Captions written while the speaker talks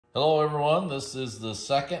Hello everyone, this is the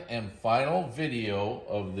second and final video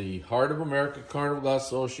of the Heart of America Carnival Glass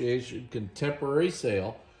Association Contemporary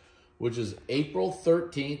Sale, which is April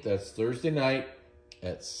 13th, that's Thursday night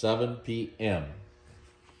at 7 p.m.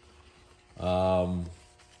 We'll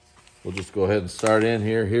just go ahead and start in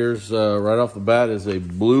here. Here's, right off the bat, is a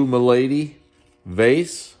blue Milady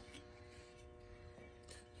vase.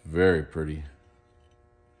 Very pretty.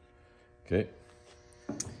 Okay.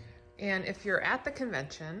 And if you're at the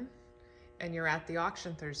convention and you're at the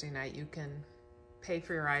auction Thursday night, you can pay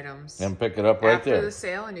for your items and pick it up right there after the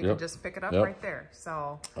sale, and you can just pick it up right there.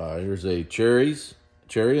 So here's a cherry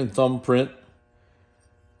and thumbprint.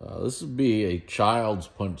 This would be a child's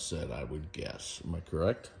punch set, I would guess. Am I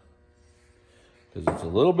correct? Because it's a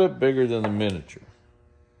little bit bigger than the miniature.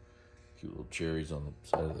 Cute little cherries on the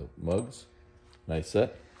side of the mugs. Nice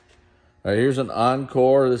set. All right, here's an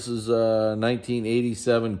encore. This is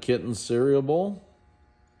 1987 Kitten Cereal Bowl.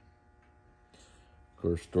 Of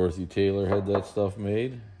course, Dorothy Taylor had that stuff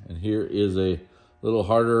made. And here is a little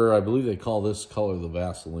harder, I believe they call this color the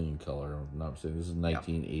Vaseline color. I'm not saying this is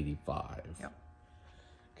 1985. Yep.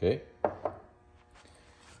 Okay.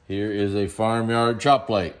 Here is a Farmyard chop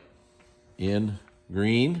plate in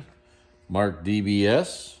green, marked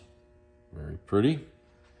DBS. Very pretty.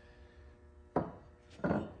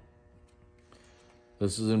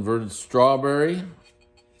 This is inverted strawberry.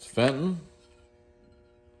 It's Fenton.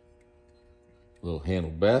 Little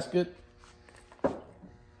handled basket.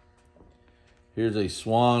 Here's a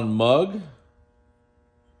swan mug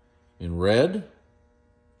in red.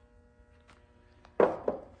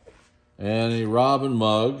 And a robin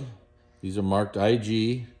mug. These are marked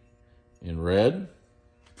IG in red.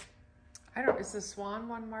 Is the swan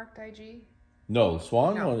one marked IG? No, the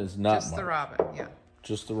swan one is not just marked. the robin, yeah.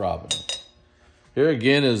 Just the robin. Here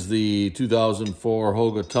again is the 2004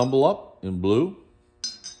 HOACGA Tumble Up in blue.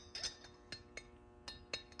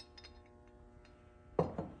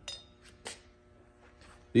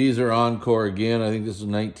 These are encore again. I think this is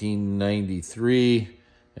 1993,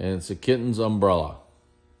 and it's a Kitten's umbrella.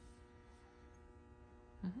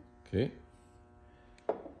 Okay.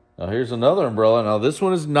 Now here's another umbrella. Now this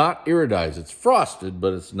one is not iridized. It's frosted,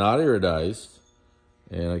 but it's not iridized.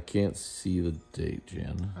 And I can't see the date,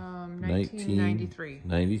 Jen. 1993.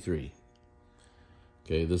 93.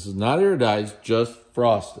 Okay, this is not iridized, just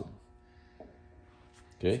frosted.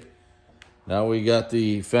 Okay. Now we got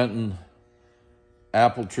the Fenton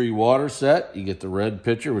Apple Tree Water set. You get the red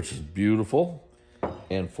pitcher, which is beautiful,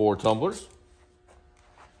 and 4 tumblers.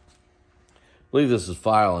 I believe this is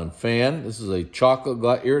File and Fan. This is a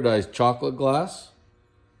iridized chocolate glass.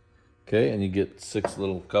 Okay, and you get 6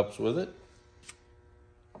 little cups with it.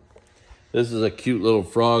 This is a cute little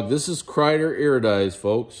frog. This is Kreider iridized,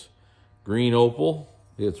 folks. Green opal.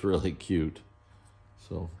 It's really cute.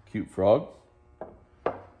 So, cute frog.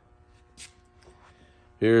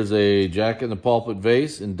 Here's a Jack in the Pulpit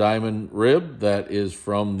vase in diamond rib. That is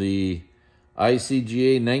from the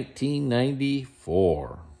ICGA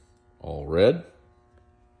 1994. All red.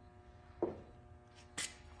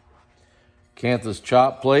 Canthus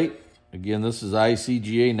chop plate. Again, this is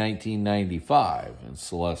ICGA 1995 in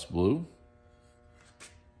Celeste blue.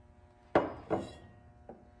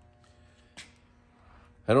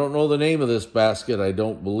 I don't know the name of this basket, I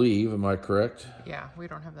don't believe. Am I correct? Yeah, we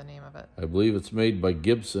don't have the name of it. I believe it's made by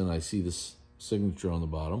Gibson. I see this signature on the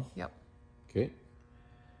bottom. Yep. Okay.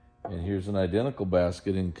 And here's an identical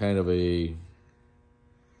basket in kind of a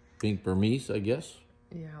pink Burmese, I guess.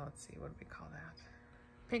 Yeah, let's see. What do we call that?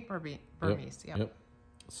 Pink Burmese, Yep.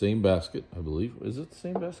 Same basket, I believe. Is it the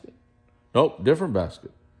same basket? Nope, different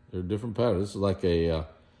basket. They're different pattern. This is like a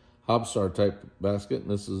Hobstar type basket, and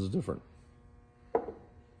this is different.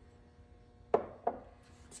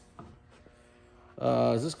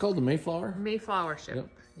 Is this called the Mayflower? Mayflower ship.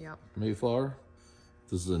 Yep. Mayflower.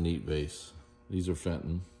 This is a neat vase. These are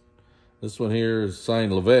Fenton. This one here is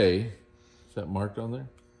signed LeVay. Is that marked on there?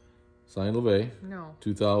 Signed LeVay. No.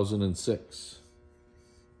 2006.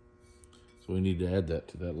 So we need to add that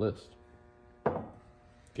to that list.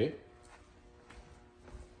 Okay.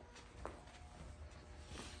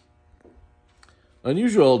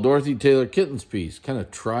 Unusual Dorothy Taylor Kittens piece. Kind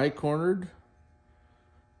of tri-cornered.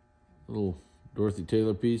 Little Dorothy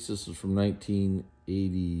Taylor piece. This is from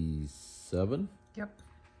 1987. Yep.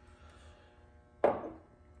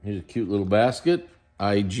 Here's a cute little basket.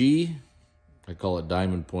 IG. I call it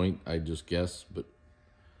Diamond Point. I just guess, but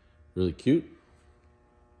really cute.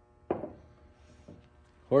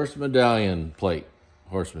 Horse medallion plate.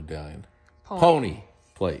 Horse medallion. Pony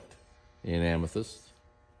plate in amethyst.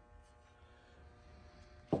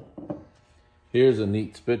 Here's a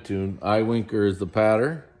neat spittoon. Eye Winker is the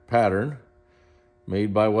pattern. pattern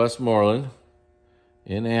made by Westmoreland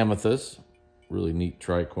in amethyst. Really neat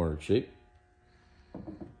tri-cornered shape.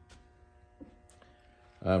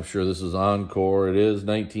 I'm sure this is Encore. It is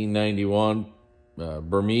 1991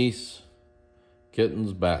 Burmese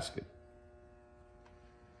Kittens Basket.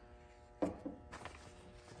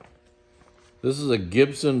 This is a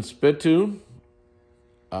Gibson spittoon.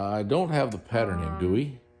 I don't have the pattern name, do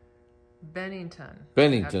we? Bennington.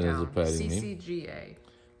 Bennington is a pattern name. CCGA.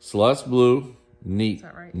 Celeste blue. Neat. Is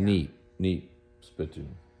that right? Neat. Yeah. Neat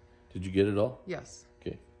spittoon. Did you get it all? Yes.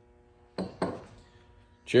 Okay.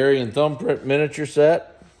 Cherry and thumbprint miniature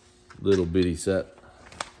set. Little bitty set.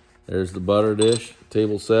 There's the butter dish,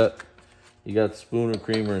 table set. You got spooner,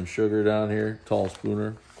 creamer, and sugar down here. Tall spooner,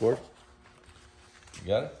 of course. You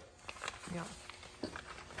got it? Yeah.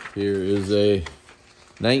 Here is a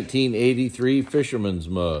 1983 fisherman's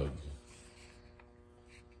mug.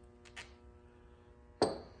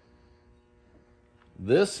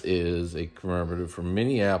 This is a commemorative from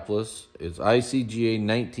Minneapolis. It's ICGA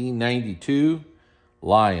 1992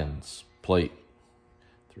 Lions plate.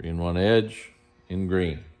 3-in-1 edge in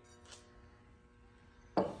green.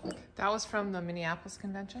 That was from the Minneapolis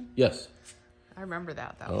convention? Yes. I remember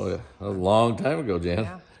that. That Oh, was, yeah. That was a long time ago, Jan.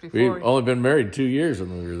 Yeah, We've only been married 2 years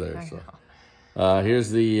when we were there. I So, know. here's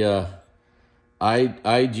the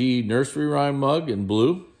IG nursery rhyme mug in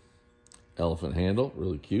blue. Elephant handle,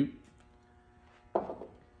 really cute.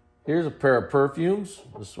 Here's a pair of perfumes.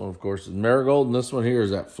 This one, of course, is marigold, and this one here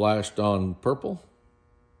is that flashed on purple.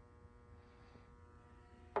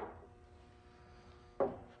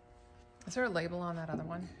 Is there a label on that other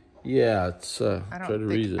one? Yeah, it's I try don't to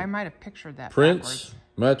read think, it. I might have pictured that Prince backwards.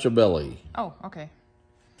 Machiavelli. Oh, okay.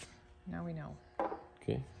 Now we know.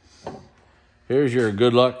 Okay. Here's your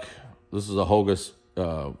good luck. This is a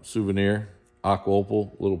HOACGA souvenir. Aqua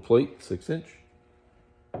opal little plate, 6-inch.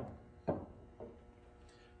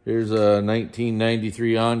 Here's a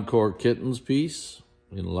 1993 Encore Kittens piece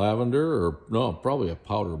in lavender, or no, probably a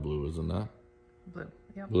powder blue, isn't that? Blue.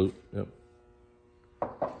 Yep. Blue, yep.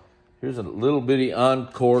 Here's a little bitty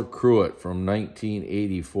Encore Cruet from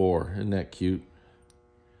 1984. Isn't that cute?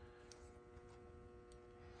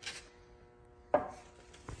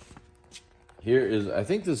 Here is, I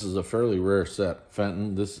think this is a fairly rare set.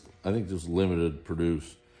 Fenton, I think this is limited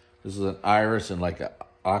produced. This is an iris and like a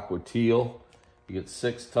aqua teal. You get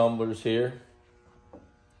 6 tumblers here.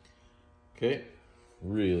 Okay,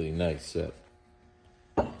 really nice set.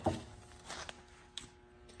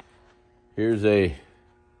 Here's a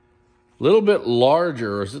little bit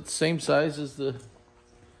larger. Is it the same size as the?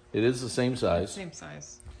 It is the same size. Same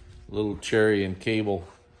size. Little cherry and cable,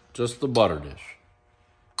 just the butter dish.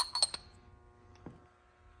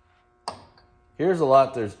 Here's a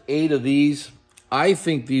lot. There's 8 of these. I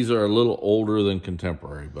think these are a little older than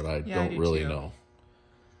contemporary, but I don't really know.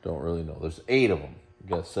 Don't really know. There's 8 of them. You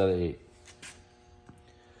got a set of 8.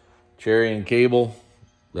 Cherry and cable.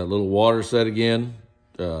 That little water set again.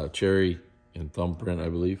 Cherry and thumbprint, I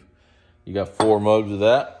believe. You got 4 mugs of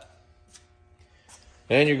that.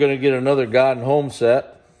 And you're going to get another God and Home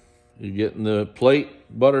set. You're getting the plate,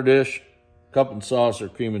 butter dish, cup and saucer,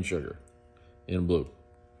 cream and sugar in blue.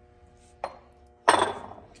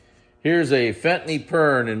 Here's a Fenton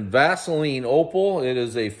Pern in Vaseline Opal. It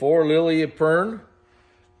is a 4-lily Pern.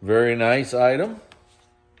 Very nice item.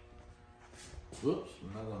 Whoops, we're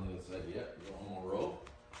not on the other side yet. We're on one more row.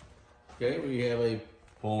 Okay, we have a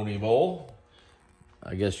pony bowl.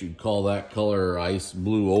 I guess you'd call that color ice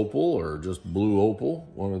blue opal or just blue opal,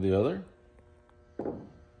 one or the other.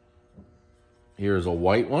 Here's a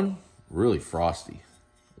white one, really frosty.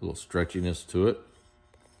 A little stretchiness to it.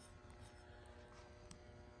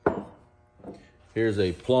 Here's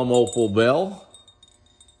a plum opal bell.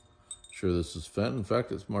 Sure this is Fenton. In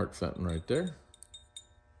fact, it's marked Fenton right there.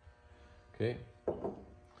 Okay.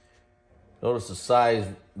 Notice the size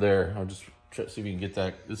there. I'll just try to see if you can get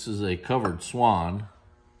that. This is a covered swan.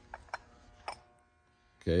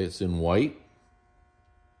 Okay, it's in white.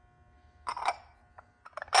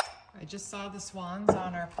 I just saw the swans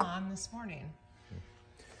on our pond this morning.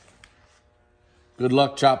 Good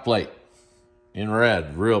luck chop plate in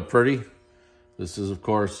red. Real pretty. This is, of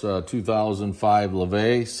course, 2005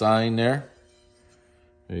 LeVay sign there.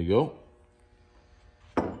 There you go.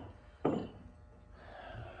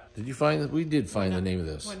 Did you find that? We did find the name of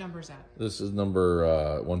this. What number is that? This is number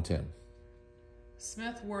 110.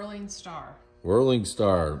 Smith Whirling Star. Whirling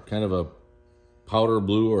Star, kind of a powder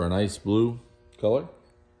blue or an ice blue color.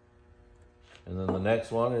 And then the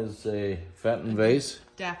next one is a Fenton vase.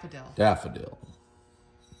 Daffodil. Daffodil.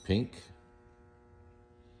 Pink.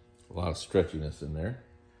 A lot of stretchiness in there.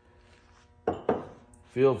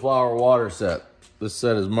 Field Flower water set. This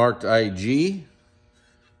set is marked IG.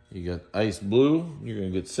 You got ice blue. You're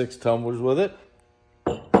going to get 6 tumblers with it.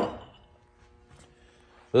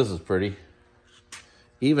 This is pretty.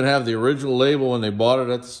 Even have the original label when they bought it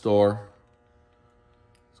at the store.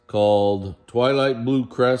 It's called Twilight Blue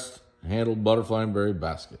Crest Handled Butterfly and Berry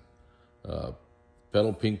Basket.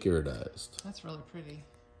 Petal pink iridized. That's really pretty.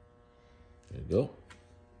 There you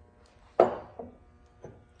go.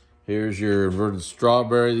 Here's your inverted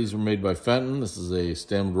strawberry. These were made by Fenton. This is a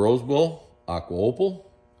stemmed rose bowl, aqua opal,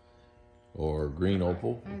 or green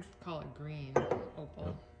opal. I call it green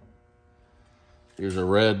opal. Here's a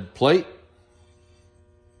red plate.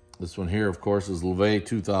 This one here, of course, is Levay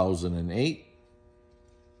 2008.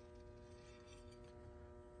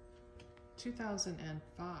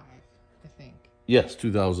 2005, I think. Yes,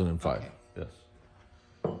 2005. Okay. Yes.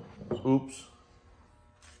 Oops.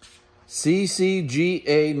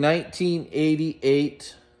 CCGA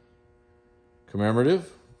 1988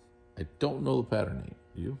 commemorative. I don't know the pattern name.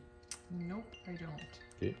 Do you? Nope, I don't.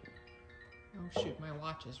 Okay. Oh shoot, my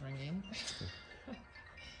watch is ringing.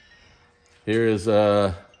 Here is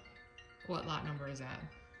What lot number is that?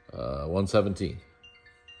 117.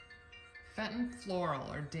 Fenton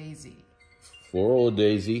Floral or Daisy. Floral or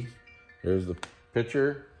Daisy. Here's the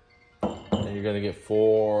picture. And you're going to get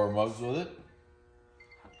 4 mugs with it.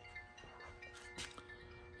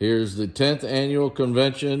 Here's the 10th annual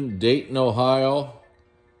convention, Dayton, Ohio.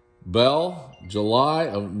 Bell, July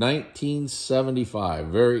of 1975.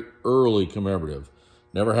 Very early commemorative.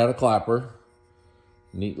 Never had a clapper.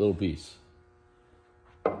 Neat little piece.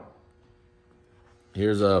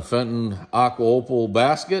 Here's a Fenton Aqua Opal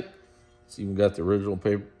basket. It's even got the original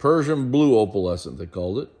paper. Persian Blue Opalescent, they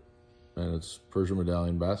called it. And it's Persian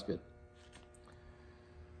Medallion basket.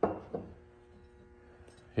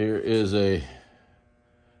 Here is a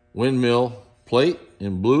windmill plate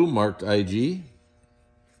in blue, marked IG.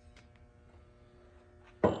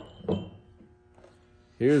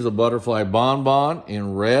 Here's a butterfly bonbon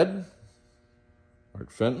in red,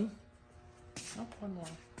 marked Fenton. Oh, one more.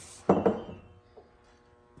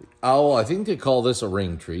 Owl, I think they call this a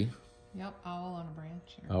ring tree. Yep, owl on a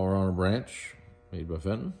branch. Here. Owl on a branch, made by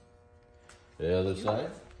Fenton. The other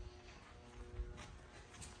side.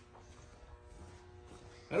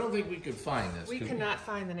 I don't think we could find this. We cannot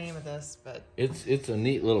find the name of this, but It's a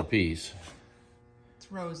neat little piece.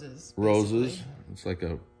 it's roses. Roses. basically. It's like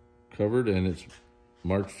a covered, and it's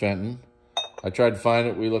marked Fenton. I tried to find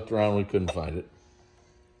it. We looked around. We couldn't find it.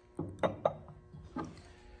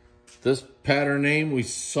 This pattern name, we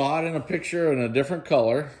saw it in a picture in a different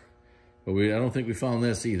color, but I don't think we found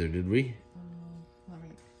this either, did we? Let me.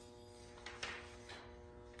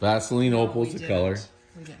 Vaseline No, Opal's we the didn't. color.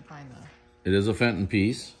 We didn't find the. It is a Fenton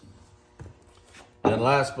piece. And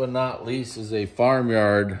last but not least is a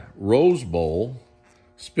Farmyard Rose Bowl,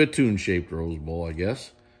 spittoon-shaped Rose Bowl, I guess,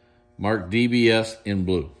 marked DBS in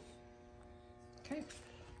blue. Okay.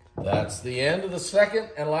 That's the end of the second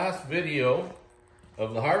and last video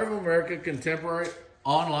of the Heart of America Contemporary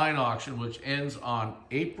Online Auction, which ends on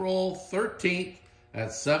April 13th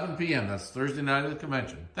at 7 p.m. That's Thursday night of the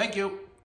convention. Thank you.